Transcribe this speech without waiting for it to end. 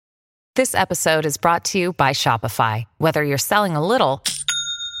This episode is brought to you by Shopify. Whether you're selling a little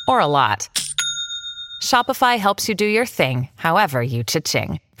or a lot, Shopify helps you do your thing, however you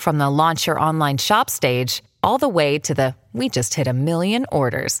cha-ching. From the launch your online shop stage, all the way to the we just hit 1 million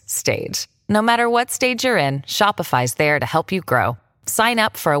orders stage. No matter what stage you're in, Shopify's there to help you grow. Sign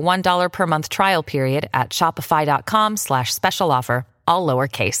up for a $1 per month trial period at shopify.com/special offer, all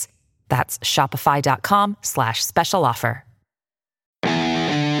lowercase. That's shopify.com/special offer.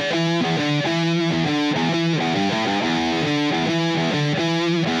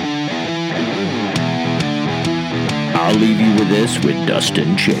 I'll leave you with this with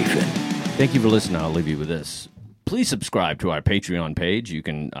Dustin Chafin. Thank you for listening. I'll leave you with this. Please subscribe to our Patreon page. You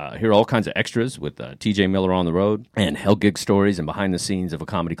can hear all kinds of extras with TJ Miller on the road and Hell Gig stories and behind the scenes of a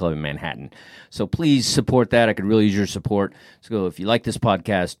comedy club in Manhattan. So please support that. I could really use your support. So if you like this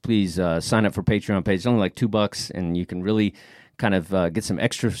podcast, please sign up for Patreon page. It's only like $2, and you can really kind of get some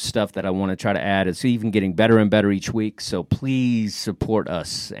extra stuff that I want to try to add. It's even getting better and better each week. So please support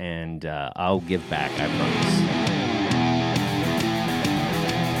us, and I'll give back, I promise.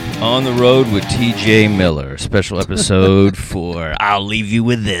 On the Road with TJ Miller, special episode for I'll Leave You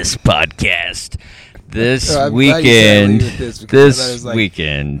With This podcast. This weekend,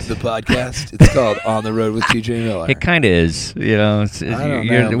 weekend. The podcast, it's called On the Road with TJ Miller. It kind of is, you know.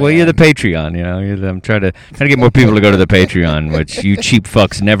 Well, you're the Patreon, you know. I'm trying to get more people to go to the Patreon, which you cheap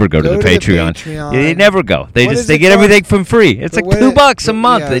fucks never go to the Patreon. They never go. They get everything from free. It's like $2 a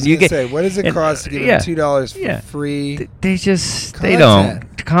month, and you get. What does it cost to give them $2 for free? They don't.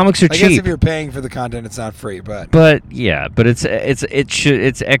 Comics are cheap. I guess if you're paying for the content, it's not free, but it's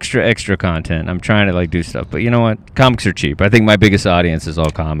extra content. I'm trying to do stuff, but you know what? Comics are cheap. I think my biggest audience is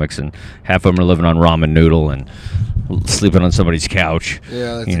all comics, and half of them are living on ramen noodle and sleeping on somebody's couch.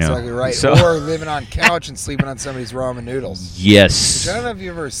 Yeah, that's exactly right. So, or living on couch and sleeping on somebody's ramen noodles. Yes. Which I don't know if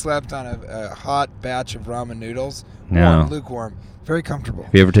you ever slept on a hot batch of ramen noodles. No. Warm, lukewarm. Very comfortable.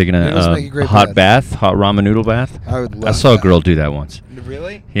 Have you ever taken a hot ramen noodle bath? I would love I saw a girl do that once.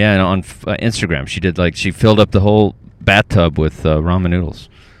 Really? Yeah, and on Instagram. She did she filled up the whole bathtub with ramen noodles.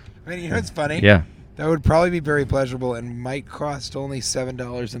 I mean, you know what's funny? Yeah. That would probably be very pleasurable and might cost only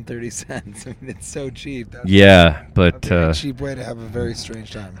 $7.30. I mean, it's so cheap. That's but a cheap way to have a very strange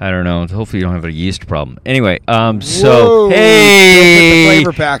time. I don't know. Hopefully you don't have a yeast problem. Anyway, Whoa, so hey,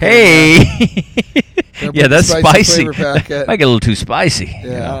 don't put the flavor pack yeah, that's spicy. Might get a little too spicy. Yeah, you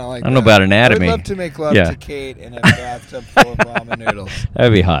know? I don't like I don't know about anatomy. I would love to make love to Kate in a bathtub full of ramen noodles.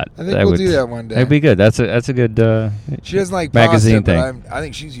 That'd be hot. I think we'll do that one day. That'd be good. That's a good. She doesn't like magazine pasta, thing. But I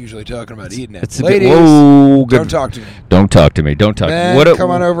think she's usually talking about eating it. Ladies, don't talk to me. Don't talk to me. Don't talk. Man,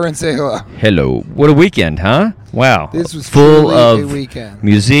 come on over and say hello. Hello. What a weekend, huh? Wow. This was full of a weekend.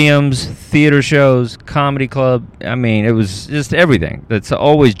 Museums, theater shows, comedy club. I mean, it was just everything. That's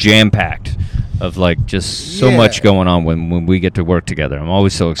always jam-packed of just so much going on when we get to work together. I'm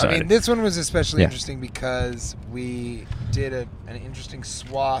always so excited. I mean, this one was especially interesting because we did an interesting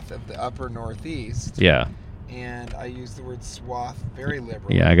swath of the upper Northeast. Yeah. And I used the word swath very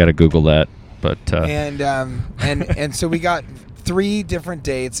liberally. Yeah, I got to Google that. But and so we got 3 different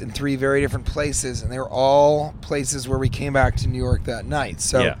dates in 3 very different places, and they were all places where we came back to New York that night.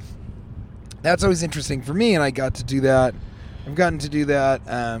 So that's always interesting for me, and I got to do that. I've gotten to do that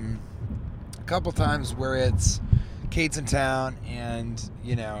a couple times where it's Kate's in town, and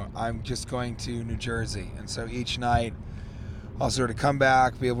I'm just going to New Jersey, and so each night I'll sort of come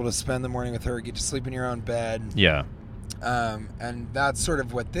back, be able to spend the morning with her, get to sleep in your own bed. Yeah. And that's sort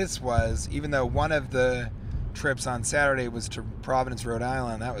of what this was, even though one of the trips on Saturday was to Providence, Rhode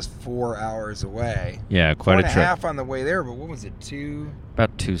Island. That was 4 hours away. Yeah, quite a trip. 4.5 on the way there, but what was it,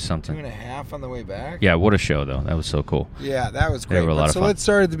 About 2 something. 2.5 on the way back? Yeah, what a show, though. That was so cool. Yeah, that was great. They were a lot of fun. Let's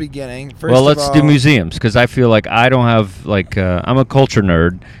start at the beginning. Let's do museums, because I feel like I don't have, I'm a culture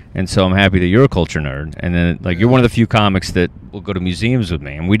nerd, and so I'm happy that you're a culture nerd. And then, you're one of the few comics that will go to museums with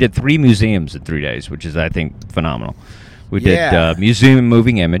me. And we did 3 museums in 3 days, which is, I think, phenomenal. We did Museum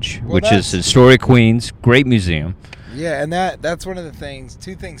Moving Image, which is Historic Queens, great museum. Yeah, and that's one of the things.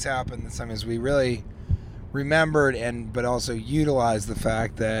 2 things happened this time is we really remembered but also utilized the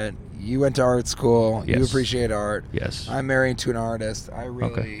fact that you went to art school, you appreciate art. Yes. I'm married to an artist. I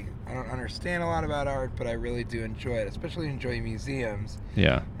don't understand a lot about art, but I really do enjoy it, especially enjoy museums.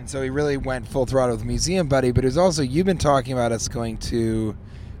 Yeah. And so we really went full throttle with Museum Buddy, but it was also, you've been talking about us going to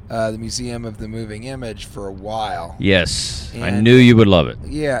the Museum of the Moving Image for a while. Yes, and I knew you would love it.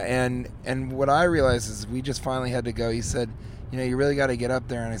 Yeah, and what I realized is we just finally had to go. He said, you really got to get up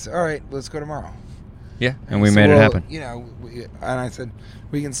there. And I said, all right, let's go tomorrow. Yeah, and we made it happen. And I said,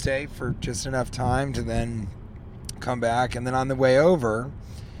 we can stay for just enough time to then come back. And then on the way over,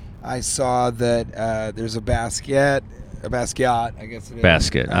 I saw that there's a Basquiat, I guess it is.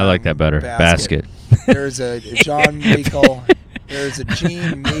 Basket. I like that better. Basket. There's a John Meikle. There's a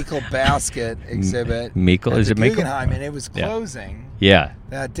Gene Meikle basket exhibit. Meikle? Is it Meikle? Guggenheim, and it was closing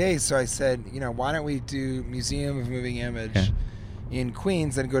that day. So I said, why don't we do Museum of Moving Image in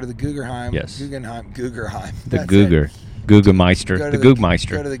Queens, then go to the Guggenheim. Yes. Guggenheim. The Guggemeister. The Guggemeister.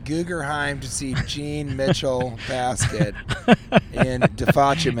 Go to the Guggenheim to see Gene Mitchell basket in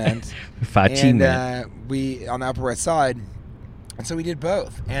Defaciment. And we on the Upper West Side. And so we did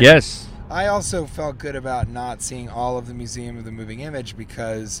both. And yes. I also felt good about not seeing all of the Museum of the Moving Image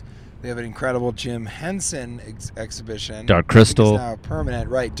because they have an incredible Jim Henson exhibition. Dark Crystal. It's now permanent,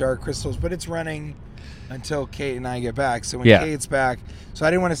 right? Dark Crystals, but it's running until Kate and I get back. So when Kate's back, so I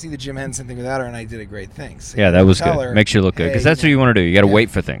didn't want to see the Jim Henson thing without her, and I did a great thing. So that was good. Makes you look good because that's what you want to do. You got to wait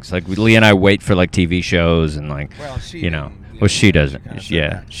for things. Like Lee and I wait for like TV shows and like Well, she doesn't.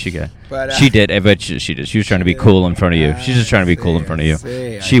 She got. But, she did. But she did. She was trying to be cool in front of you. She's just trying to be cool in front of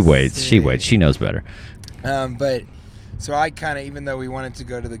you. She waits. She waits. She knows better. But so I kind of, even though we wanted to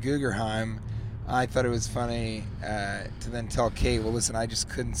go to the Guggenheim, I thought it was funny to then tell Kate, well, listen, I just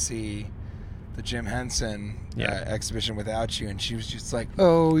couldn't see the Jim Henson exhibition without you, and she was just like,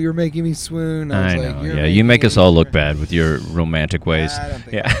 "Oh, you're making me swoon." I was know. Yeah, you make us all look bad with your romantic ways. I don't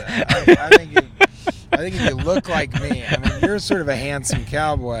think that. I think if you look like me, I mean, you're sort of a handsome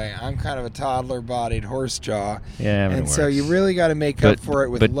cowboy. I'm kind of a toddler-bodied horse jaw. Yeah, and so you really got to make up for it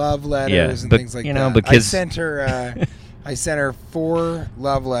with love letters and things like that. But kids... I sent her 4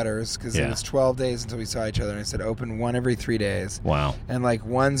 love letters because it was 12 days until we saw each other. And I said, open one every 3 days. Wow. And like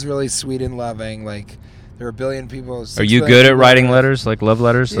one's really sweet and loving. Like there are a billion people. Are you good at writing letters, like love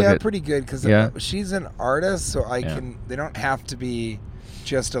letters? Yeah, pretty good because she's an artist, so I can. They don't have to be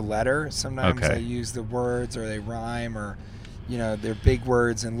just a letter. Sometimes I use the words or they rhyme or. They're big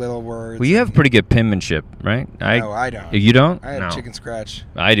words and little words. Well, you have pretty good penmanship, right? No, I don't. You don't? I have chicken scratch.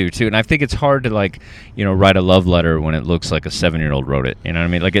 I do, too. And I think it's hard to, write a love letter when it looks like a 7-year-old wrote it. You know what I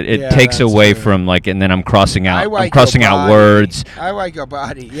mean? Like, it takes away from, and then I'm crossing out words. I like a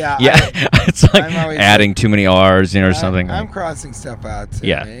body. Yeah. It's like adding too many R's, or something. I'm crossing stuff out, too.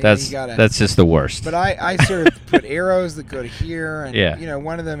 Yeah, that's just the worst. But I sort of put arrows that go to here. And,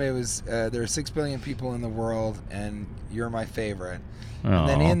 one of them, it was, there are 6 billion people in the world, and you're my favorite. And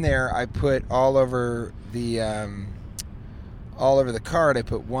then in there I put all over the card I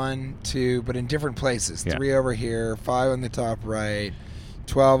put 1, 2, but in different places. 3 over here, 5 on the top right,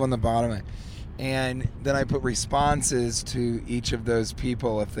 12 on the bottom. And then I put responses to each of those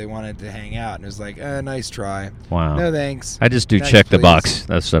people if they wanted to hang out. And it was like, nice try. Wow. No thanks. I just do next, check the please. Box.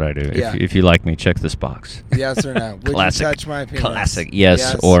 That's what I do. Yeah. If you like me, check this box. Yes or no? Would Classic. you touch my penis? Classic.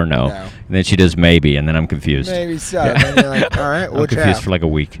 Yes or no. And then she does maybe, and then I'm confused. Maybe so. And then you're like, all right, we'll I'm confused for like a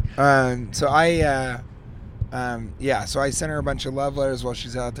week. So I sent her a bunch of love letters while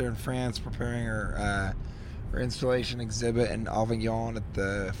she's out there in France preparing her installation exhibit in Avignon at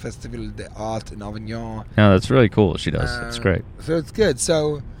the Festival des Arts in Avignon. No, that's really cool. She does. That's great. So it's good.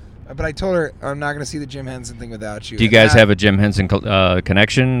 So, but I told her I'm not going to see the Jim Henson thing without you. Do you guys have a Jim Henson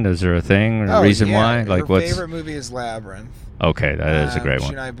connection? Is there a thing or a reason why? Like, her favorite movie is Labyrinth. Okay, that is a great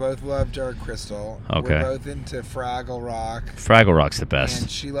one. She and I both love Dark Crystal. Okay. We're both into Fraggle Rock. Fraggle Rock's the best.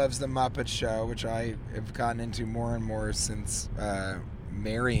 And she loves The Muppet Show, which I have gotten into more and more since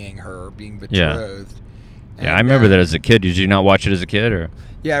marrying her, being betrothed. Yeah, I remember that as a kid. Did you not watch it as a kid, or?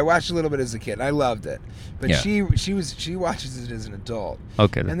 Yeah, I watched a little bit as a kid. And I loved it, but she watches it as an adult.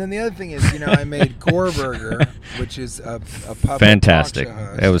 Okay. And then the other thing is, I made Gore Burger, which is a puppet. Fantastic.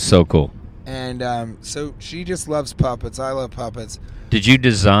 That was so cool. And so she just loves puppets. I love puppets. Did you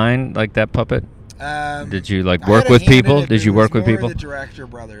design that puppet? Did you work with people? Did you work with people? The director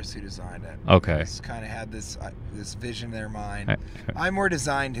brothers who designed it. Okay. Kind of had this vision in their mind. I more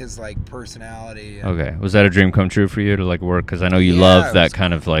designed his personality. Okay. Was that a dream come true for you to work? Because I know you love that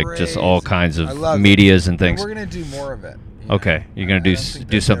kind of just all kinds of medias and things. And we're gonna do more of it. Okay. You're gonna do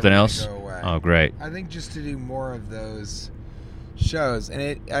something else? Oh, great. I think just to do more of those shows,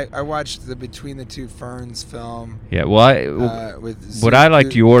 and I watched the Between the Two Ferns film. Yeah, well, what I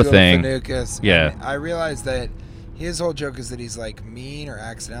liked your thing. Yeah, I realized that his whole joke is that he's mean or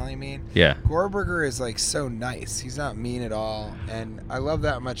accidentally mean. Yeah, Gore Burger is so nice. He's not mean at all, and I love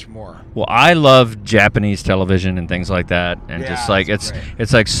that much more. Well, I love Japanese television and things like that, and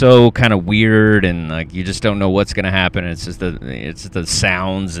it's so kind of weird, and you just don't know what's gonna happen. It's just the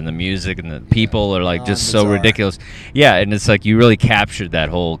sounds and the music and the people are just so ridiculous. Yeah, and it's you really captured that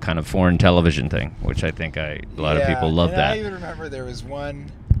whole kind of foreign television thing, which I think a lot of people love that. I even remember there was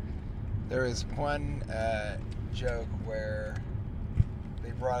one joke where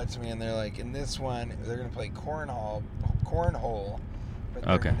they brought it to me, and they're like, in this one, they're going to play cornhole, but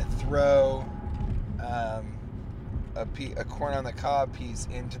they're going to throw a corn on the cob piece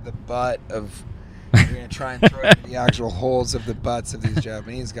into the butt of. You're going to try and throw it into the actual holes of the butts of these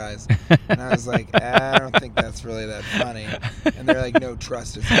Japanese guys. And I was like, I don't think that's really that funny. And they're like, no,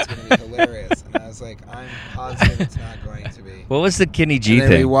 trust us, it's going to be hilarious. And I was like, I'm positive it's not going to be. What was the Kenny G and then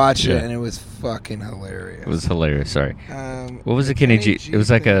thing? we watched it, and it was fucking hilarious. It was hilarious, sorry. What was the Kenny G? It was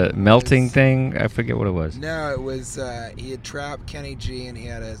like a melting thing? I forget what it was. No, it was, he had trapped Kenny G, and he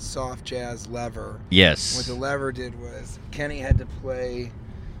had a soft jazz lever. Yes. What the lever did was, Kenny had to play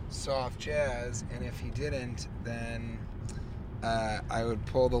soft jazz, and if he didn't, then I would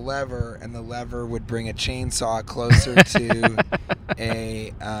pull the lever, and the lever would bring a chainsaw closer to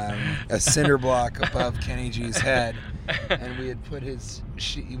a cinder block above Kenny G's head, and we had put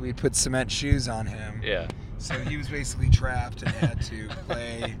we'd put cement shoes on him. Yeah. So he was basically trapped and had to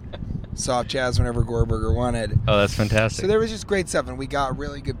play soft jazz whenever Gorberger wanted. Oh, that's fantastic. So there was just great stuff, and we got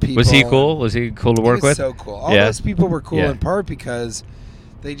really good people. Was he cool? Was he cool to work with? He was so cool. All those people were cool in part because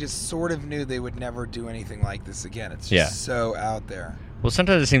they just sort of knew they would never do anything like this again. It's just so out there. Well,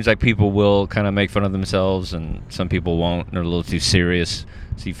 sometimes it seems like people will kind of make fun of themselves, and some people won't. They're a little too serious.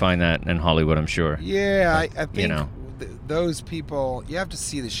 So you find that in Hollywood, I'm sure. Yeah, I think those people, you have to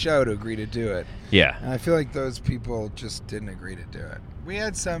see the show to agree to do it. Yeah. And I feel like those people just didn't agree to do it. We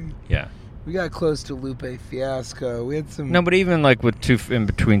had some... Yeah. We got close to Lupe Fiasco. We had some... No, but even like with in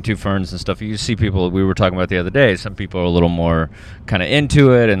between two ferns and stuff, you see people, we were talking about the other day, some people are a little more kind of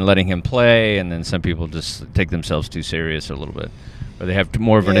into it and letting him play, and then some people just take themselves too serious a little bit. Or they have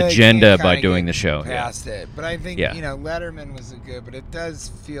more of an agenda by doing the show. Past it. But I think, Letterman was good, but it does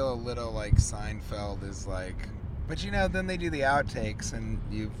feel a little like Seinfeld is like... But, then they do the outtakes, and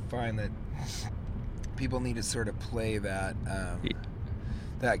you find that people need to sort of play that...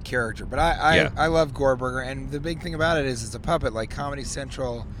 that character. But I love Gorberger, and the big thing about it is it's a puppet. Like Comedy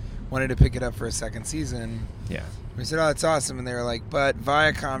Central wanted to pick it up for a second season. Yeah. We said, oh, that's awesome. And they were like, but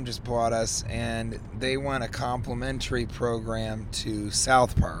Viacom just bought us, and they want a complimentary program to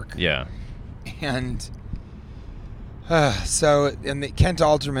South Park. Yeah. And Kent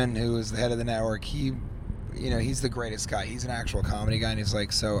Alterman, who was the head of the network, he's the greatest guy. He's an actual comedy guy, and he's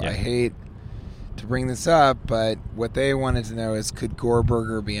like, I hate to bring this up, but what they wanted to know is, could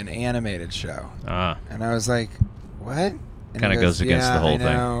Gorberger be an animated show? And I was like, what? Kind of goes against the whole thing.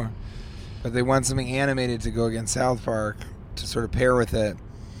 thing. But they want something animated to go against South Park to sort of pair with it.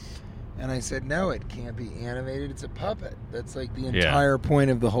 And I said, no, it can't be animated. It's a puppet. That's like the entire point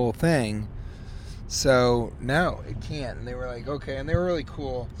of the whole thing. So, no, it can't. And they were like, okay. And they were really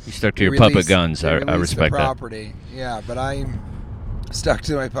cool. You stuck to your puppet guns. I respect the property. Yeah, but I stuck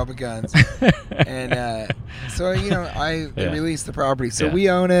to my puppet guns. And so, they released the property. So we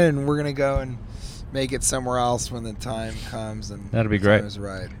own it, and we're going to go and make it somewhere else when the time comes. And that'll be great. Time is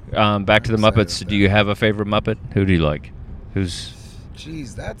right. Back to the Muppets. Do you have a favorite Muppet? Who do you like?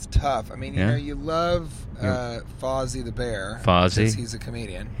 Jeez, that's tough. I mean, you love Fozzie the Bear. Fozzie. Because he's a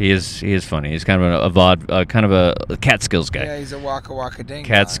comedian. He is funny. He's kind of a Catskills guy. Yeah, he's a Waka Waka Ding.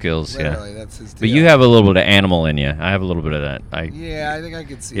 Catskills, literally, that's his deal. But you have a little bit of animal in you. I have a little bit of that. I think I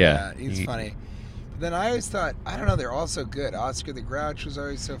could see that. He's funny. But then I always thought, I don't know, they're all so good. Oscar the Grouch was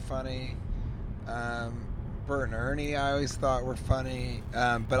always so funny. Bert and Ernie I always thought were funny.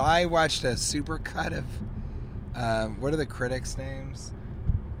 But I watched a supercut of what are the critics' names?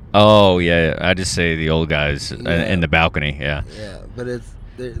 Oh yeah, I just say the old guys in the balcony. Yeah. Yeah, but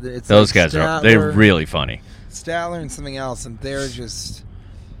it's those like guys they're really funny. Statler and something else, and they're just,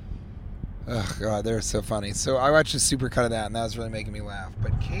 oh god, they're so funny. So I watched a supercut of that, and that was really making me laugh.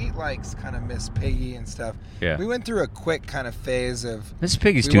 But Kate likes kind of Miss Piggy and stuff. Yeah. We went through a quick kind of phase of Miss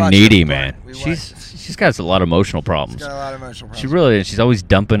Piggy's too needy, man. She's got a lot of emotional problems. She's got a lot of emotional problems. She's always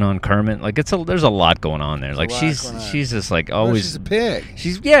dumping on Kermit. Like there's a lot going on there. Like she's just like always. She's a pig.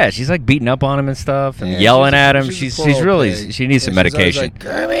 She's like beating up on him and stuff and yelling at him. She's really pig. She needs some medication. Like,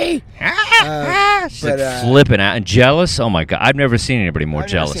 Kermit! She's like flipping out and jealous. Oh my god, I've never seen anybody more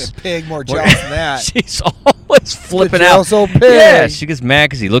jealous. I've never seen a pig more jealous than that. She's always flipping out. Old pig. Yeah, she gets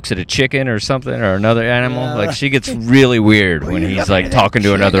mad because he looks at a chicken or something or another animal. Like she gets really weird when he's like talking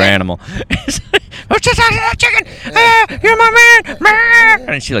to another animal. What's just that chicken? You're my man,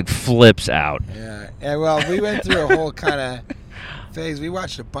 and she like flips out. Yeah. Well, we went through a whole kind of phase. We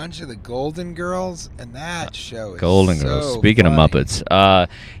watched a bunch of the Golden Girls, and that show is Golden Girls. Speaking of Muppets,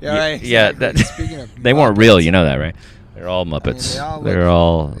 Speaking of they weren't real. You know that, right? They're all Muppets. I mean, they're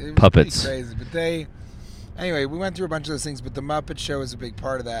all puppets. Crazy, but anyway, we went through a bunch of those things, but the Muppet Show was a big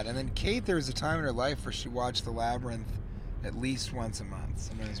part of that. And then Kate, there was a time in her life where she watched The Labyrinth at least once a month,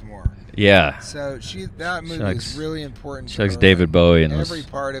 sometimes more. Yeah. So that movie is really important. She likes David Bowie, and every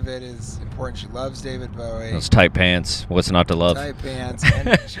part of it is important. She loves David Bowie. Those tight pants. What's not to love? Tight pants.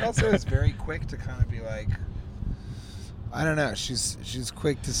 And she also is very quick to kind of be like, I don't know. She's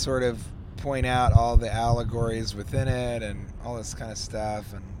quick to sort of point out all the allegories within it and all this kind of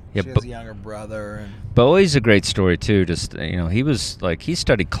stuff. And she has a younger brother. And Bowie's a great story too. Just he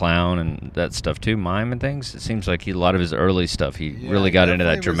studied clown and that stuff too, mime and things. It seems like a lot of his early stuff, he really got into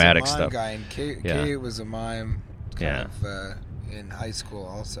that dramatic stuff. Guy, and Kate was a mime kind of in high school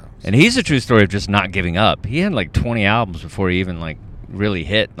also. So. And he's a true story of just not giving up. He had like 20 albums before he even like really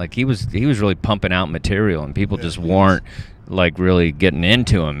hit. Like he was really pumping out material, and people just weren't like really getting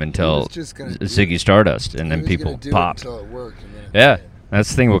into him until Ziggy Stardust, and then people popped. Until it worked, and then that's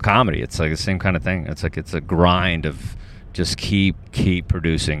the thing with comedy. It's like the same kind of thing. It's like it's a grind of just keep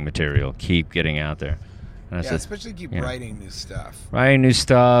producing material, keep getting out there. And especially keep writing new stuff. Writing new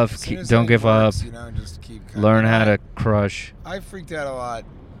stuff. Don't give up. Just keep learn how to crush. I freaked out a lot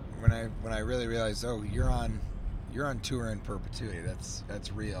when I really realized, you're on tour in perpetuity.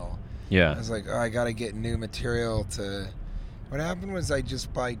 That's real. Yeah. I was like, I got to get new material to. What happened was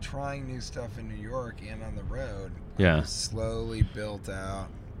by trying new stuff in New York and on the road, I just slowly built out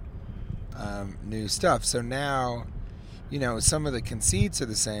new stuff. So now, some of the conceits are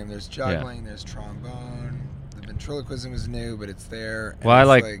the same. There's juggling, there's trombone. The ventriloquism is new, but it's there. Well, I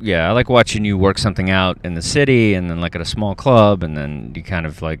like watching you work something out in the city, and then like at a small club, and then you kind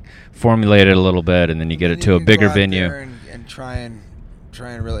of like formulate it a little bit, and then you get it to a bigger venue and try and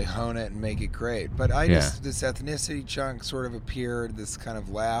really hone it and make it great. But this ethnicity chunk sort of appeared, this kind of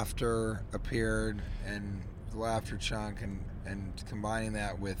laughter appeared, and the laughter chunk, and combining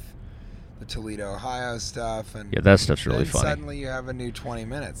that with the Toledo, Ohio stuff, and that stuff's really funny. Suddenly you have a new 20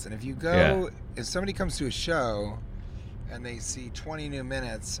 minutes, and if you go, if somebody comes to a show and they see 20 new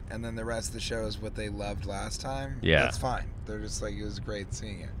minutes, and then the rest of the show is what they loved last time, that's fine. They're just like, it was great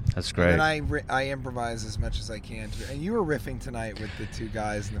seeing you. That's great. And I improvise as much as I can. And you were riffing tonight with the two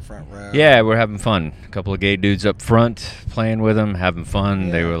guys in the front row. Yeah, we're having fun. A couple of gay dudes up front playing with them, having fun.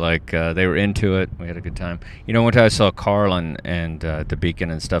 Yeah. They were like, they were into it. We had a good time. One time I saw Carl and the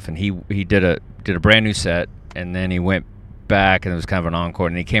Beacon and stuff, and he did a brand new set, and then he went back, and it was kind of an encore,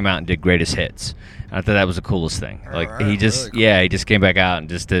 and he came out and did greatest hits. I thought that was the coolest thing. Like he just really cool. He just came back out and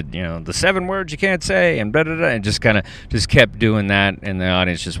just did the 7 words you can't say and blah, blah, blah, and just kind of kept doing that, and the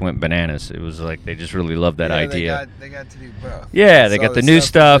audience just went bananas. It was like they just really loved that idea. They got to do both. Yeah, they got the new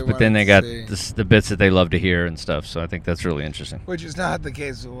stuff, but then they got the bits that they love to hear and stuff. So I think that's really interesting. Which is not the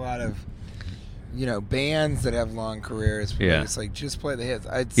case with a lot of bands that have long careers. It's like, just play the hits.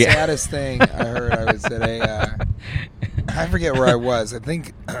 Saddest thing I heard, I was at a I forget where I was. I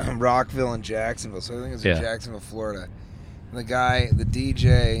think Rockville and Jacksonville. So I think it was in Jacksonville, Florida. And the guy, the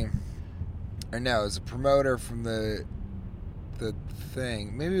DJ, or no, it was a promoter from the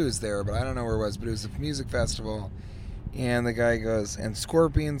thing. Maybe it was there, but I don't know where it was. But it was a music festival. And the guy goes, and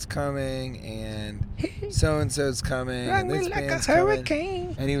Scorpion's coming, and so-and-so's coming, and this band's coming.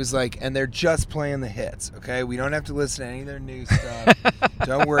 And he was like, and they're just playing the hits, okay? We don't have to listen to any of their new stuff.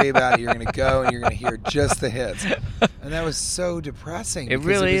 Don't worry about it. You're going to go, and you're going to hear just the hits. And that was so depressing. It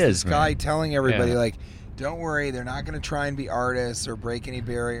really is, this guy telling everybody, like, don't worry, they're not going to try and be artists or break any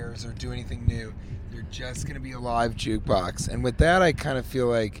barriers or do anything new. They're just going to be a live jukebox. And with that, I kind of feel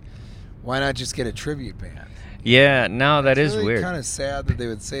like, why not just get a tribute band? Yeah, no, that is really weird. It's kind of sad that they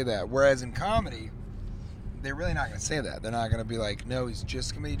would say that. Whereas in comedy, they're really not going to say that. They're not going to be like, no, he's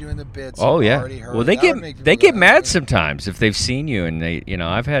just going to be doing the bits. Oh, yeah. Already heard. Well, they get mad sometimes if they've seen you, and they,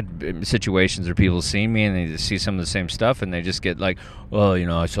 I've had situations where people see me and they see some of the same stuff, and they just get like, well,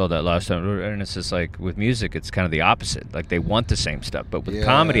 I saw that last time, and it's just like with music, it's kind of the opposite. Like they want the same stuff, but with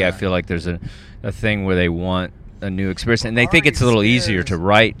comedy, I feel like there's a thing where they want a new experience, and they think it's a little easier to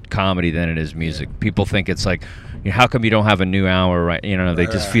write comedy than it is music. People think it's like, how come you don't have a new hour, right? They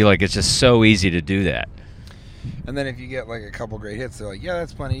just feel like it's just so easy to do that. And then if you get like a couple great hits, they're like,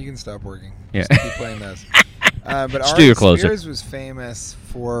 that's funny, you can stop working. Yeah. Just keep playing those. But Ari Spears was famous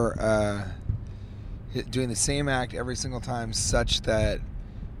for doing the same act every single time, such that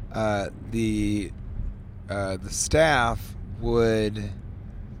the staff would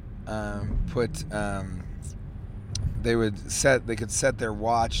put they could set their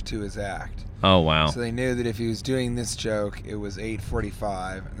watch to his act. Oh, wow. So they knew that if he was doing this joke, it was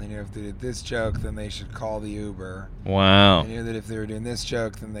 8:45, and they knew if they did this joke, then they should call the Uber. Wow. They knew that if they were doing this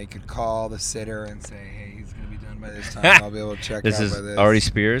joke, then they could call the sitter and say, hey, he's going to be done by this time. I'll be able to check out by this. This is Ari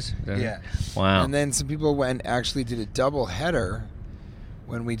Spears? Yeah. Wow. And then some people went actually did a double header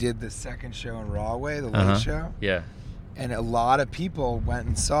when we did the second show in Rahway, the late show. Yeah. And a lot of people went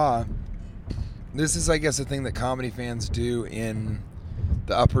and saw. This is, I guess, a thing that comedy fans do in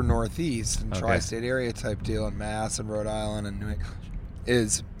the upper Northeast and tri-state area type deal in Mass and Rhode Island and New England.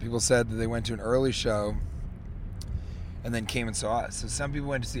 Is people said that they went to an early show and then came and saw us. So some people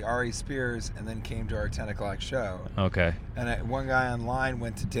went to see Ari Spears and then came to our 10 o'clock show. Okay. And one guy online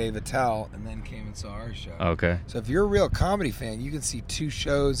went to Dave Attell and then came and saw our show. Okay. So if you're a real comedy fan, you can see 2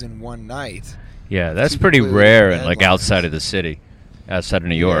 shows in one night. Yeah, that's pretty rare and like outside of the city, outside of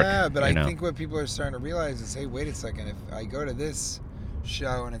New York. Yeah, but I think what people are starting to realize is, hey, wait a second, if I go to this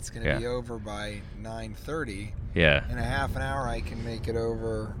show and it's going to be over by 9:30, in a half an hour I can make it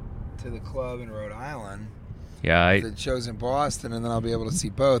over to the club in Rhode Island. Yeah, the show's in Boston, and then I'll be able to see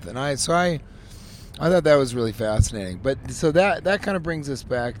both. And I thought that was really fascinating. But so that kind of brings us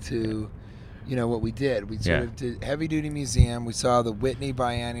back to, what we did. We sort of did Heavy Duty Museum. We saw the Whitney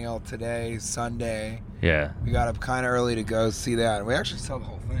Biennial today, Sunday. Yeah. We got up kind of early to go see that, and we actually saw the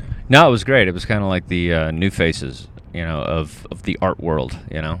whole thing. No, it was great. It was kind of like the new faces, of the art world.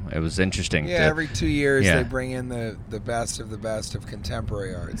 It was interesting. Yeah, every 2 years they bring in the best of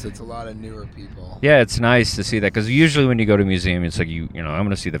contemporary art. So it's a lot of newer people. Yeah, it's nice to see that, because usually when you go to a museum, it's like I'm going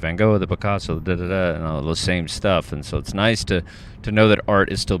to see the Van Gogh, the Picasso, and all the same stuff. And so it's nice to know that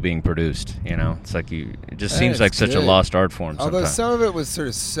art is still being produced. It's like it just seems like such a lost art form. Although sometimes. Some of it was sort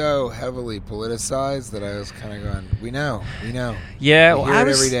of so heavily politicized that I was kind of going, we know. Yeah, we hear it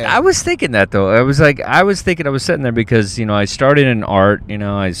every day. I was thinking that though. I was sitting there because I started in art.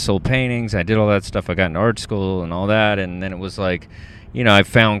 I sold paintings. I did all that stuff. I got into art school and all that, and then it was like, I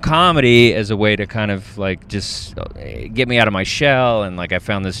found comedy as a way to kind of like just get me out of my shell, and like I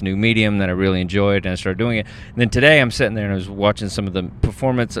found this new medium that I really enjoyed, and I started doing it. And then today I'm sitting there and I was watching some of the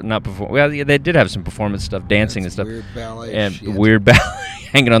they did have some performance stuff, dancing and stuff, weird ballet and shit. weird ballet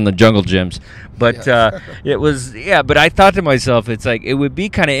hanging on the jungle gyms. But it was but I thought to myself, it's like it would be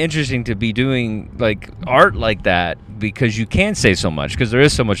kind of interesting to be doing like art like that, because you can say so much, because there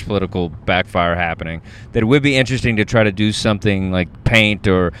is so much political backfire happening, that it would be interesting to try to do something like paint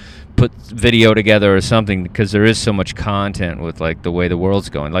or put video together or something, because there is so much content with like the way the world's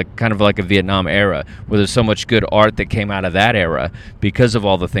going, like kind of like a Vietnam era, where there's so much good art that came out of that era because of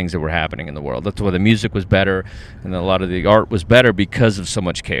all the things that were happening in the world. That's why the music was better and a lot of the art was better, because of so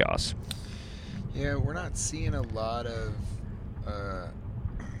much chaos. Yeah, we're not seeing a lot of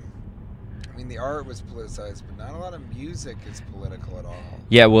the art was politicized, but not a lot of music is political at all.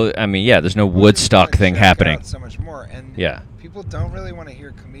 Yeah, well, there's no Woodstock thing happening. So much more, and people don't really want to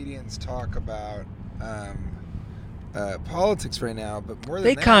hear comedians talk about politics right now. But more than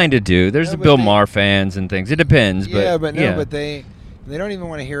they kind of do. There's the Bill Maher fans and things. It depends. But they don't even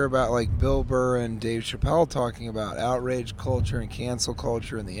want to hear about like Bill Burr and Dave Chappelle talking about outrage culture and cancel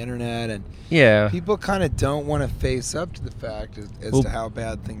culture and the internet, and people kind of don't want to face up to the fact as to how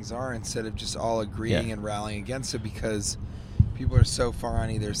bad things are, instead of just all agreeing and rallying against it, because people are so far on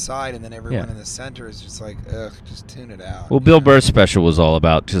either side, and then everyone in the center is just like, ugh, just tune it out. Well, Bill Burr's special was all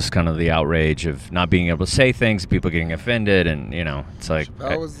about just kind of the outrage of not being able to say things, people getting offended, and it's like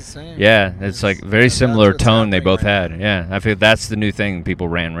Chappelle was the same. Yeah, it's like very similar tone they both had. Yeah, I feel that's the new thing people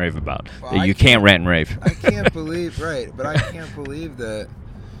rant and rave about. Well, that you can't rant and rave. I can't believe that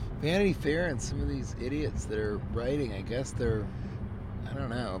Vanity Fair and some of these idiots that are writing, I guess I don't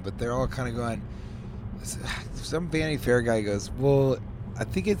know, but they're all kind of going. Some Vanity Fair guy goes, well, I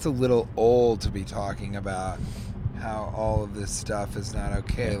think it's a little old to be talking about how all of this stuff is not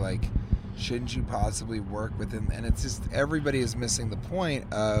okay. Like, shouldn't you possibly work with him? And it's just, everybody is missing the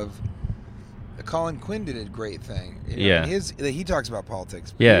point of Colin Quinn did a great thing. He talks about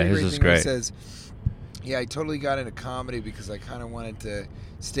politics. Yeah, his was great. He says, I totally got into comedy because I kind of wanted to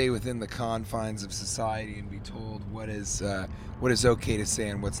stay within the confines of society and be told what is okay to say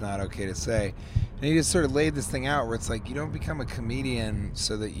and what's not okay to say. And he just sort of laid this thing out where it's like, you don't become a comedian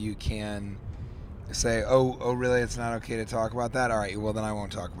so that you can say, oh, really, it's not okay to talk about that? All right, well, then I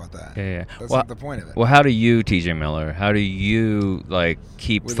won't talk about that. Yeah. That's not the point of it. Well, how do you, TJ Miller,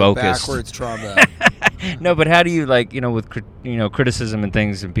 keep with focused? With a backwards trombone. No, but how do you, with criticism and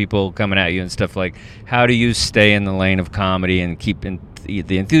things and people coming at you and stuff, like, how do you stay in the lane of comedy and keep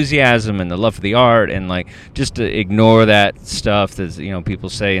the enthusiasm and the love for the art, and just to ignore that stuff that people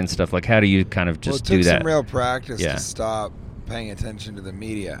say and stuff? Like, how do you kind of just do that? It took some real practice to stop paying attention to the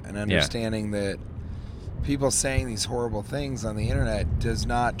media and understanding that people saying these horrible things on the internet does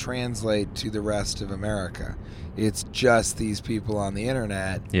not translate to the rest of America. It's just these people on the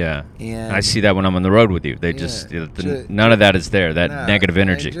internet. Yeah, and I see that when I'm on the road with you. They none of that is there. That negative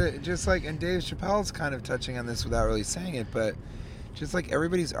energy. And Dave Chappelle's kind of touching on this without really saying it, but just like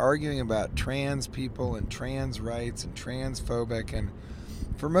everybody's arguing about trans people and trans rights and transphobic, and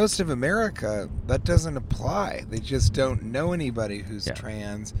for most of America, that doesn't apply. They just don't know anybody who's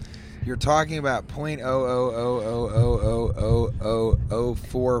trans. You're talking about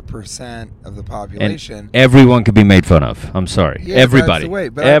 0.0000004% of the population. And everyone could be made fun of. I'm sorry. Yeah, everybody. That's the way.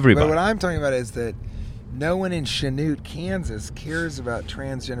 Everybody. But what I'm talking about is that no one in Chanute, Kansas cares about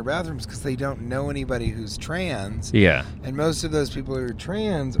transgender bathrooms because they don't know anybody who's trans. Yeah. And most of those people who are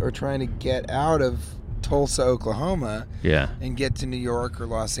trans are trying to get out of Tulsa, Oklahoma, and get to New York or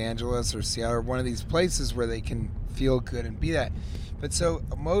Los Angeles or Seattle or one of these places where they can feel good and be that. But so,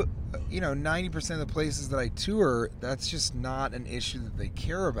 90% of the places that I tour, that's just not an issue that they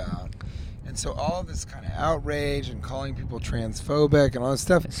care about. And so all of this kind of outrage and calling people transphobic and all this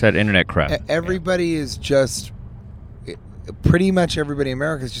stuff. It's that internet crap. Everybody is just, pretty much everybody in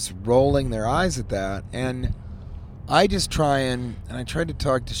America is just rolling their eyes at that. And I just try and I tried to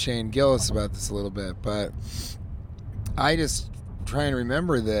talk to Shane Gillis about this a little bit, but I just try and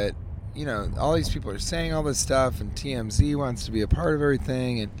remember that, all these people are saying all this stuff and TMZ wants to be a part of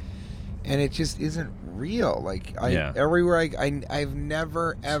everything and it just isn't real. Like everywhere I've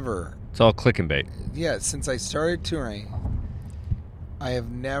never ever. It's all click and bait. Yeah, since I started touring, I have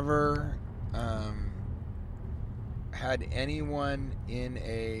never had anyone in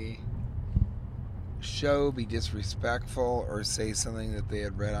a show be disrespectful or say something that they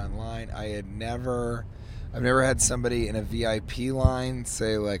had read online. I've never had somebody in a VIP line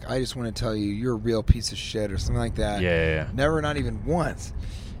say, like, I just want to tell you you're a real piece of shit or something like that. Yeah. Never, not even once.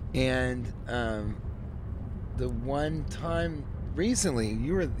 And the one time recently,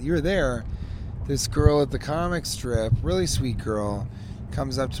 you were there, this girl at the comic strip, really sweet girl,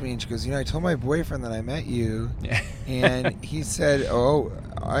 comes up to me and she goes, I told my boyfriend that I met you. And he said, oh,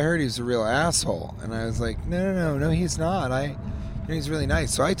 I heard he was a real asshole. And I was like, no, he's not. He's really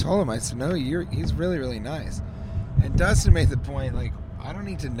nice. So I told him, I said, no, he's really, really nice. And Dustin made the point, like, I don't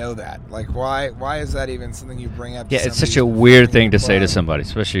need to know that. Like, why is that even something you bring up to it's such a weird thing to say to somebody,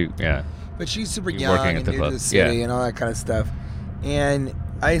 especially, But she's super young and new to the city and all that kind of stuff. And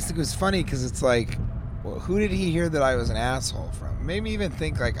I just think it was funny because it's like, well, who did he hear that I was an asshole from? Made me even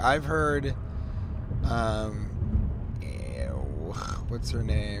think, like, I've heard, what's her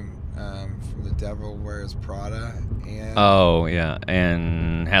name? From The Devil Wears Prada.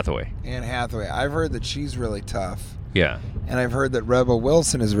 Anne Hathaway. Anne Hathaway. I've heard that she's really tough. Yeah. And I've heard that Rebel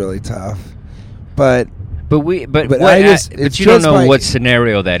Wilson is really tough. But you don't know what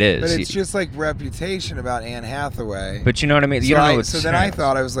scenario that is. But it's just like reputation about Anne Hathaway. But you know what I mean? So then I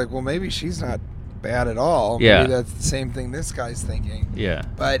thought, I was like, well, maybe she's not bad at all. Yeah. Maybe that's the same thing this guy's thinking. Yeah.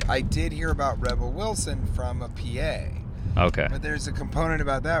 But I did hear about Rebel Wilson from a PA. Okay. But there's a component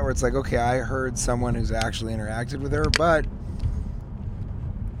about that where it's like, okay, I heard someone who's actually interacted with her, but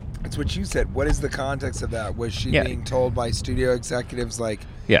it's what you said. What is the context of that? Was she being told by studio executives, like,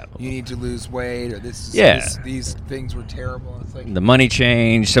 you need to lose weight, or these things were terrible? It's like, the money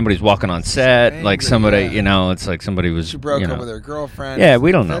changed, somebody's walking on set, angry, like somebody, it's like somebody was... She broke up with her girlfriend. Yeah,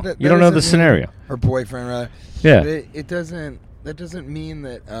 we don't know. You don't know the scenario. Her boyfriend, rather. Yeah. But that doesn't mean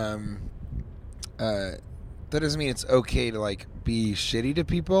that... that doesn't mean it's okay to, like, be shitty to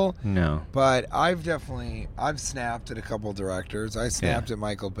people. No. But I've snapped at a couple directors. I snapped at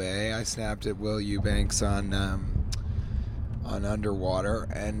Michael Bay. I snapped at Will Eubanks on Underwater.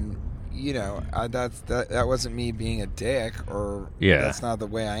 And, that wasn't me being a dick, or that's not the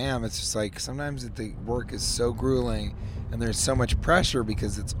way I am. It's just like sometimes the work is so grueling and there's so much pressure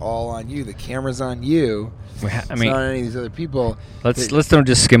because it's all on you. The camera's on you. It's not on any of these other people. Let's don't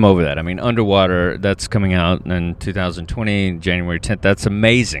just skim over that. I mean, Underwater, that's coming out in 2020, January 10th. That's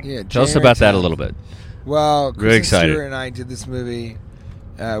amazing. Yeah, tell us about that a little bit. Well, really excited. Stewart and I did this movie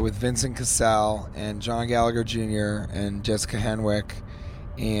with Vincent Cassell and John Gallagher Jr. and Jessica Henwick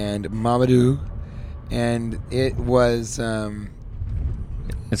and Mamadou, and it was...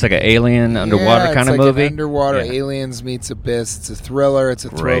 it's like an alien underwater kind of movie. An underwater aliens meets Abyss. It's a thriller. It's a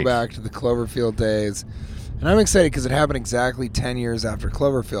throwback to the Cloverfield days, and I'm excited because it happened exactly 10 years after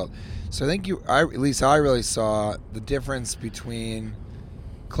Cloverfield. So I think I really saw the difference between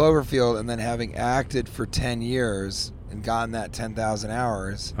Cloverfield and then having acted for 10 years and gotten that 10,000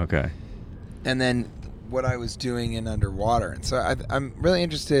 hours. Okay. And then what I was doing in Underwater, and so I'm really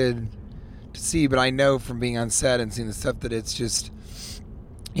interested to see. But I know from being on set and seeing the stuff that it's just.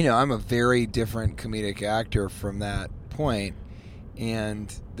 I'm a very different comedic actor from that point,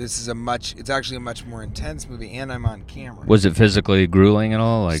 and this is it's actually a much more intense movie, and I'm on camera. Was it physically grueling at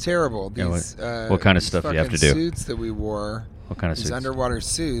all? Like, it's terrible. What kind of stuff do you have to do? Suits that we wore. What kind of these suits? Underwater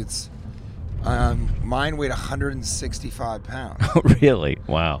suits Mine weighed 165 pounds. Oh, really?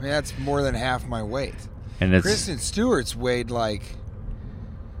 Wow. I mean, that's more than half my weight. And it's, Kristen Stewart's weighed like,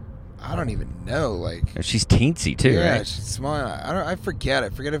 I don't even know, like. she's teensy too, Yeah, right? she's small. I forget. I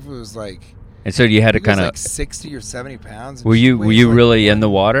forget if it was like. And so you had to It was kind of. like 60 or 70 pounds. and Were she you weighed like really in the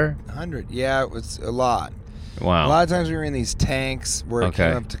water? 100. Yeah, it was a lot. Wow. A lot of times we were in these tanks where it Okay.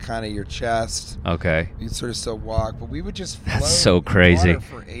 came up to kind of your chest. Okay. You'd sort of still walk, but we would just float That's so in the crazy. water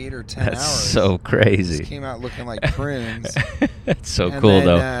for 8 or 10 That's hours. so crazy. Just came out looking like prunes. That's so And cool, then,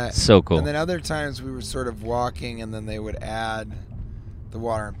 though. So cool. And then other times we were sort of walking, and then they would add the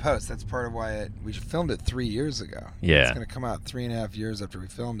water in post. That's part of why we filmed it 3 years ago. Yeah. It's going to come out 3.5 years after we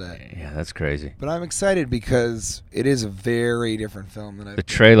filmed it. Yeah, that's crazy. But I'm excited because it is a very different film than I've The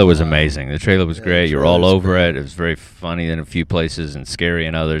trailer been was on. amazing. The trailer was Yeah, great. the You're all trailer's over great. it. It was very funny in a few places and scary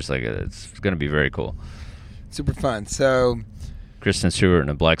in others. Like it's going to be very cool. Super fun. So Kristen Stewart in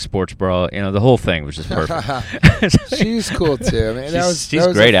a black sports bra. You know, the whole thing was just perfect. she's cool too. I mean, She's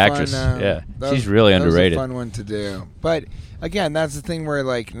a great actress. Yeah. She's really underrated. That was a fun one to do. But again, that's the thing where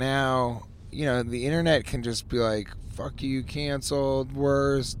like now, you know, the internet can just be like, "Fuck you, canceled,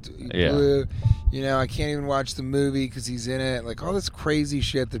 worst." Yeah. Blue. You know, I can't even watch the movie because he's in it. Like all this crazy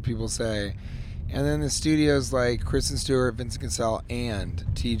shit that people say. And then the studios like Kristen Stewart, Vincent Cassell, and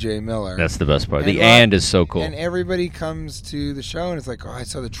T.J. Miller. That's the best part. And The like- and is so cool. And everybody comes to the show and it's like, oh, I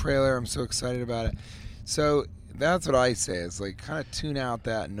saw the trailer. I'm so excited about it. So that's what I say is like kind of tune out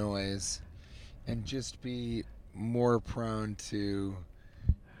that noise and just be more prone to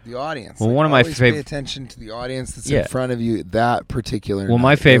the audience. Well, Like, one of my always pay favorite- attention to the audience that's Yeah. in front of you that particular Well, night.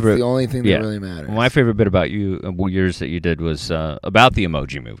 my favorite- That's the only thing that yeah. really matters. Well, my favorite bit about you, yours that you did was about the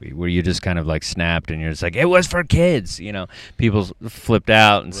Emoji Movie, where you just kind of like snapped and you're just like, it was for kids. You know, people flipped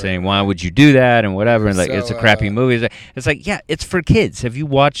out and saying, why would you do that and whatever. And like, So, it's a crappy movie. It's like, yeah, it's for kids. Have you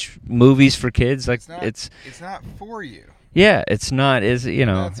watched movies for kids? Like, it's not for you. yeah, it's not. Is you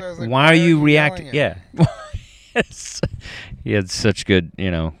know, That's why I was like, why are you reacting? yelling at Yeah. Yes. He had such good,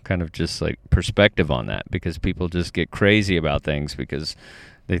 you know, kind of just like perspective on that because people just get crazy about things because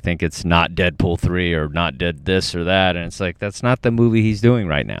they think it's not Deadpool 3 or not dead this or that, and it's like that's not the movie he's doing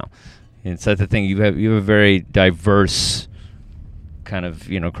right now. And it's the thing, you have a very diverse kind of,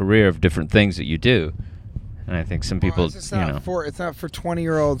 you know, career of different things that you do. And I think some people, Well, it's you know, it's not for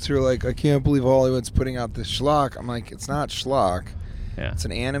 20-year-olds who are like, I can't believe Hollywood's putting out this schlock. I'm like, it's not schlock. yeah. It's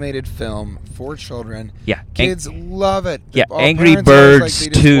an animated film for children. Yeah. Kids love it. Yeah, All Angry parents are always Birds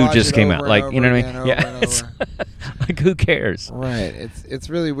like, they 2 watch just it came over out. Like, and you know what I over mean? again, Yeah. over and It's over. like, who cares? Right. It's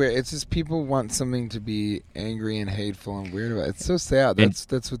really weird. It's just people want something to be angry and hateful and weird about. It's so sad. And-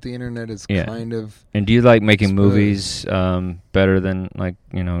 That's what the internet is Yeah. kind of. And do you like making Suppose. movies better than, like,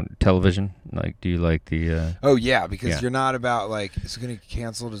 you know, television? Like, do you like the... Oh yeah, because Yeah. you're not about like is it going to get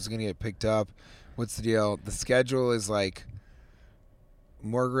canceled? Is it going to get picked up? What's the deal? The schedule is like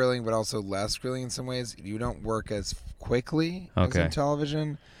more grilling, but also less grilling in some ways. You don't work as quickly as Okay. in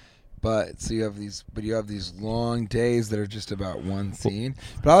television, but so you have these long days that are just about one scene.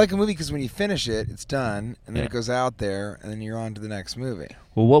 But I like a movie because when you finish it, it's done, and then Yeah. it goes out there, and then you're on to the next movie.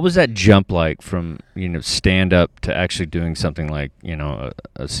 Well, what was that jump like from, you know, stand-up to actually doing something like, you know,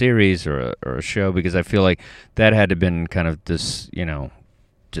 a series or a show? Because I feel like that had to been kind of this, you know,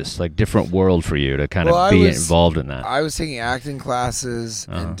 just like different world for you to kind Well, of I be was- involved in that. I was taking acting classes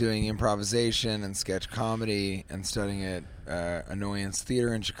Uh-huh. and doing improvisation and sketch comedy and studying at Annoyance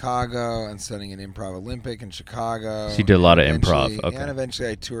Theater in Chicago and studying at Improv Olympic in Chicago. So you did a lot of And improv, eventually- okay. And eventually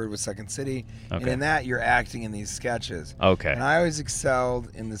I toured with Second City. And Okay. in that, you're acting in these sketches. Okay. And I always excelled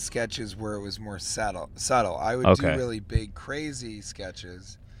in the sketches where it was more subtle. I would Okay. do really big, crazy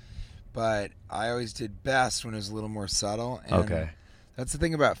sketches, but I always did best when it was a little more subtle. And Okay. that's the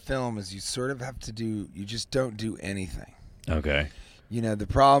thing about film is you sort of have to do, you just don't do anything. Okay. You know, the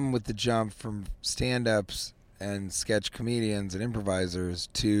problem with the jump from stand-ups and sketch comedians and improvisers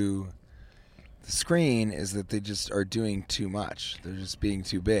to the screen is that they just are doing too much. They're just being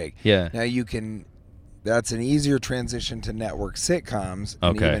too big. Yeah. Now you can, that's an easier transition to network sitcoms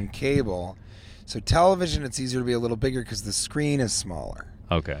and Okay. even cable. So television, it's easier to be a little bigger because the screen is smaller.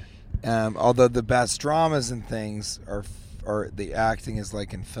 Okay. Although the best dramas and things are the acting is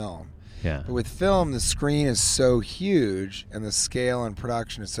like in film. Yeah. But with film, the screen is so huge and the scale and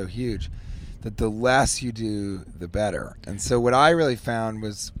production is so huge that the less you do, the better. And so what I really found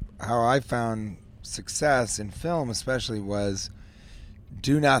was how I found success in film especially was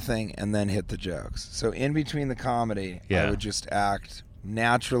do nothing and then hit the jokes. So in between the comedy, Yeah. I would just act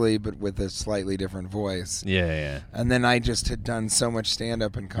naturally, but with a slightly different voice. Yeah. And then I just had done so much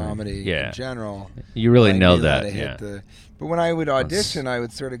stand-up and comedy in general. You really know knew that. how to hit but when I would audition, I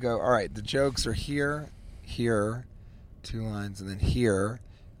would sort of go, all right, the jokes are here, 2 lines, and then here,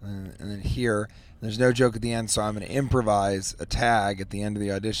 and then here. There's no joke at the end, so I'm going to improvise a tag at the end of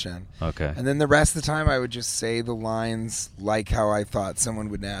the audition. Okay. And then the rest of the time, I would just say the lines like how I thought someone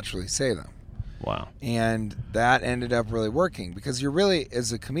would naturally say them. Wow. And that ended up really working because you're really,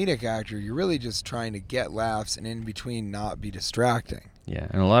 as a comedic actor, you're really just trying to get laughs and in between not be distracting. Yeah,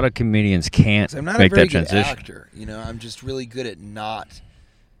 and a lot of comedians can't I'm not make a very that transition. good actor. I'm just really good at not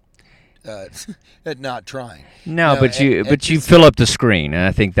trying. No, but you fill up the screen, and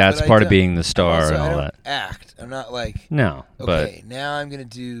I think that's part of being the star and all that. Act. I'm not like no. Okay, now I'm going to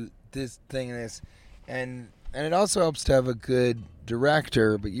do this thing and this, and it also helps to have a good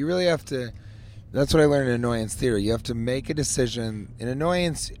director. But you really have to. That's what I learned in Annoyance Theater. You have to make a decision. In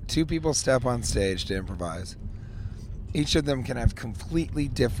Annoyance, 2 people step on stage to improvise. Each of them can have completely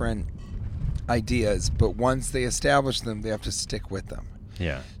different ideas, but once they establish them, they have to stick with them.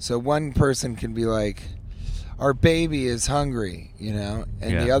 Yeah. So one person can be like, our baby is hungry, and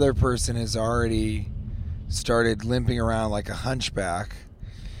the other person has already started limping around like a hunchback.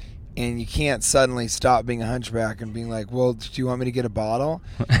 And you can't suddenly stop being a hunchback and being like, well, do you want me to get a bottle?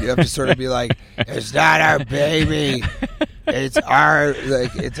 You have to sort of be like, it's not our baby. It's our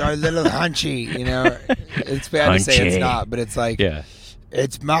little hunchy, It's bad to say it's not, but it's like,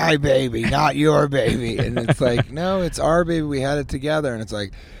 it's my baby, not your baby. And it's like, no, it's our baby. We had it together. And it's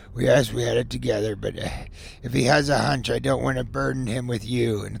like, yes, we had it together, but if he has a hunch, I don't want to burden him with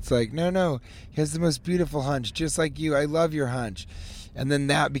you. And it's like, no, he has the most beautiful hunch, just like you. I love your hunch. And then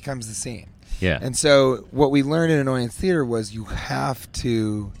that becomes the scene. Yeah. And so what we learned in Annoyance Theater was you have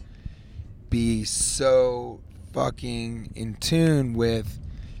to be so fucking in tune with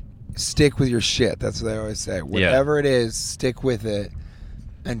stick with your shit. That's what I always say. Whatever it is, stick with it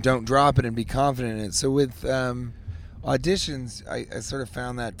and don't drop it and be confident in it. So with auditions, I sort of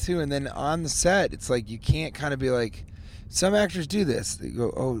found that too. And then on the set, it's like you can't kind of be like, some actors do this. They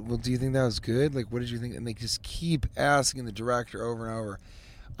go, oh, well, do you think that was good? Like, what did you think? And they just keep asking the director over and over.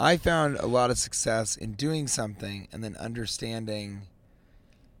 I found a lot of success in doing something and then understanding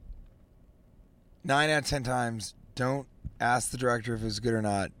 9 out of 10 times, don't ask the director if it was good or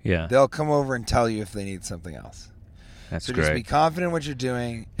not. Yeah. They'll come over and tell you if they need something else. That's so great. Just be confident in what you're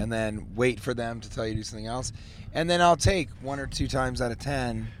doing and then wait for them to tell you to do something else. And then I'll take 1 or 2 times out of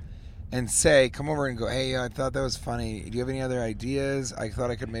 10 and say, come over and go, hey, I thought that was funny. Do you have any other ideas? I thought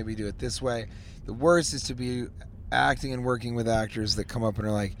I could maybe do it this way. The worst is to be acting and working with actors that come up and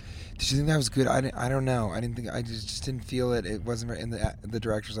are like, did you think that was good? I don't know. I just didn't feel it. It wasn't very, and the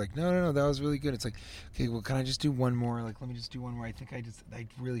director's like, no, that was really good. It's like, okay, well, can I just do one more? Like, let me just do one more. I think I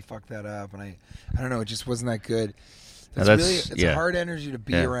really fucked that up. And I don't know. It just wasn't that good. It's a hard energy to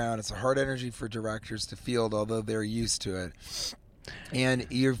be around. It's a hard energy for directors to field, although they're used to it. And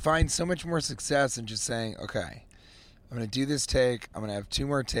you find so much more success in just saying, okay, I'm going to do this take. I'm going to have 2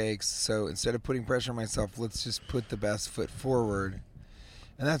 more takes. So instead of putting pressure on myself, let's just put the best foot forward.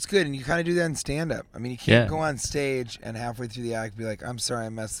 And that's good. And you kind of do that in stand-up. I mean, you can't go on stage and halfway through the act be like, I'm sorry I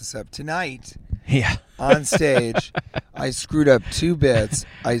messed this up. Tonight, on stage, I screwed up 2 bits.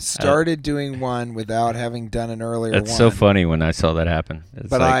 I started doing one without having done an earlier one. That's so funny when I saw that happen.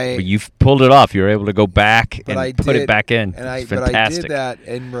 But you pulled it off. You were able to go back and put it back in. And I fantastic. did that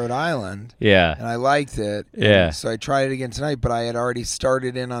in Rhode Island. Yeah. And I liked it. Yeah. So I tried it again tonight, but I had already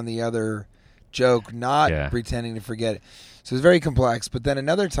started in on the other joke, not pretending to forget it. So it was very complex. But then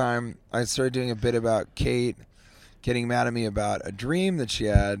another time, I started doing a bit about Kate getting mad at me about a dream that she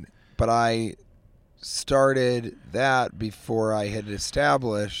had, but I started that before I had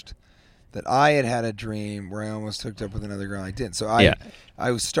established that I had a dream where I almost hooked up with another girl. I didn't. So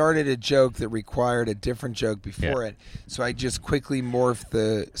I started a joke that required a different joke before it. So I just quickly morphed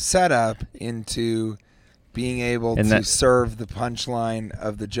the setup into being able to serve the punchline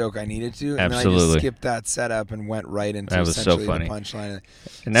of the joke I needed to. And Absolutely. then I just skipped that setup and went right into essentially the punchline.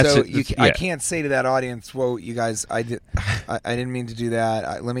 And that's so I can't say to that audience, whoa, you guys, I didn't mean to do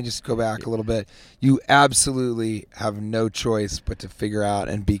that. Let me just go back a little bit. You absolutely have no choice but to figure out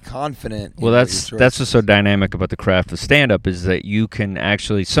and be confident. Well, that's what's so dynamic about the craft of stand-up is that you can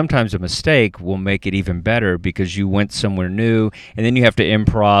actually, sometimes a mistake will make it even better because you went somewhere new, and then you have to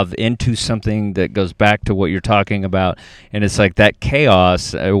improv into something that goes back to what you're talking about, and it's like that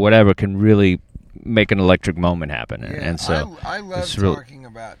chaos or whatever can really make an electric moment happen. And so I love talking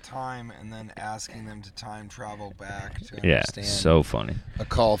about time and then asking them to time travel back to understand. So funny. A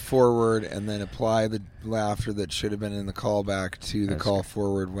call forward and then apply the laughter that should have been in the call back to the call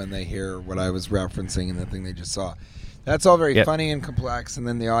forward when they hear what I was referencing and the thing they just saw. That's all very funny and complex, and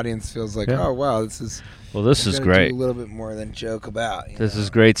then the audience feels like, oh wow, this is. Well, this is great. Do a little bit more than joke about. This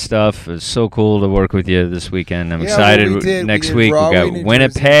is great stuff. It's so cool to work with you this weekend. I'm excited. Next week we got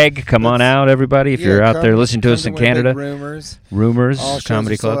Winnipeg. Come on out, everybody. If you're out there listening to us in Canada. Rumors all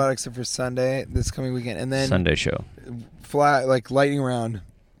Comedy Club. Sold out except for Sunday, this coming weekend, and then Sunday show. Flat like lightning round.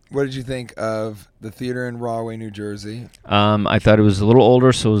 What did you think of the theater in Rahway, New Jersey? I thought it was a little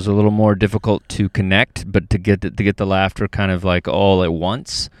older, so it was a little more difficult to connect, but to get the laughter kind of like all at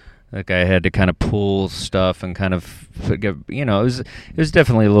once. Like I had to kind of pull stuff and kind of, it was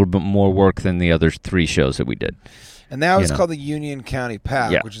definitely a little bit more work than the other 3 shows that we did. And that was called the Union County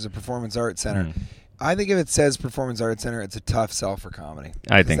PAC, which is a performance arts center. Mm. I think if it says performance arts center, it's a tough sell for comedy.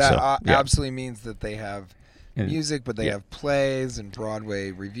 I think so. That absolutely means that they have music, but they have plays and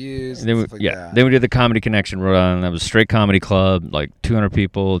Broadway reviews and stuff like that. Then we did the Comedy Connection Rhode Island. That was straight comedy club, like 200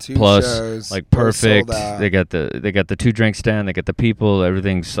 people 2 plus, shows, like perfect. They got the 2 drink stand. They got the people.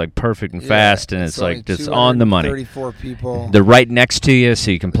 Everything's like perfect and fast, and it's like just on the money. 34 people. They're right next to you, so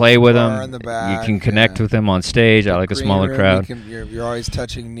you can play with them. In the back, you can connect with them on stage. I like a smaller crowd. You're always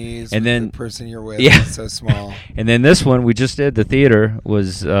touching knees. And then the person you're with is so small. And then this one we just did. The theater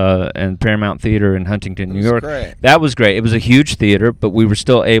was in Paramount Theater in Huntington, New York. Great. That was great. It was a huge theater, but we were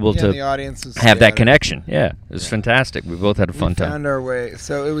still able to the audience have that connection. Yeah, it was fantastic. We both had a fun time. We found our way.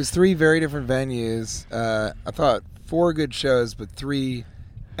 So it was 3 very different venues. I thought 4 good shows, but 3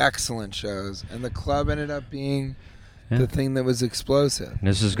 excellent shows. And the club ended up being the thing that was explosive.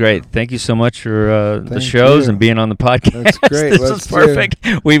 This is great. Thank you so much for the shows and being on the podcast. That's great. This was perfect.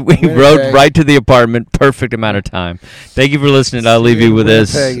 We rode right to the apartment. Perfect amount of time. Thank you for listening. I'll leave you with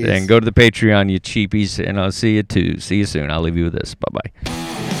this. And go to the Patreon, you cheapies. And I'll see you soon. I'll leave you with this. Bye-bye.